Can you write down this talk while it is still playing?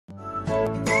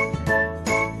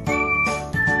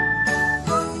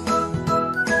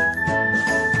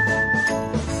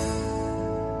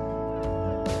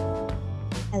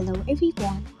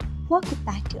Welcome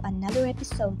back to another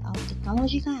episode of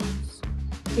Technologyglance.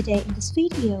 Today in this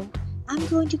video, I'm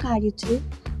going to guide you through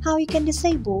how you can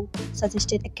disable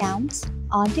suggested accounts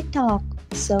on TikTok.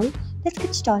 So let's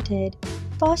get started.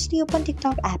 Firstly, open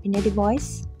TikTok app in your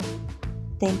device.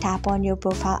 Then tap on your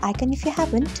profile icon if you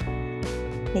haven't.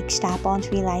 Next, tap on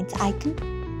three lines icon.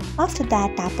 After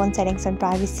that, tap on settings and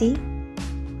privacy.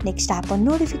 Next, tap on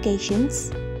notifications.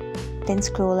 Then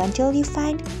scroll until you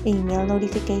find email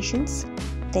notifications.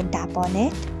 Then tap on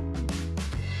it.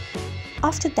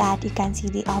 After that, you can see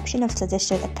the option of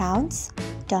suggested accounts.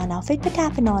 Turn off it by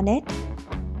tapping on it.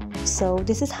 So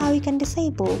this is how you can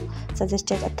disable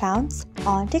suggested accounts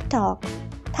on TikTok.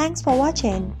 Thanks for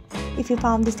watching. If you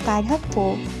found this guide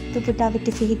helpful, we would love it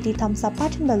if you hit the thumbs up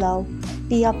button below.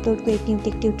 We upload great new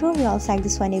tech tutorials like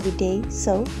this one every day,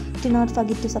 so do not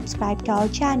forget to subscribe to our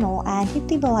channel and hit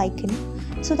the bell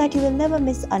icon so that you will never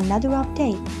miss another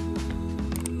update.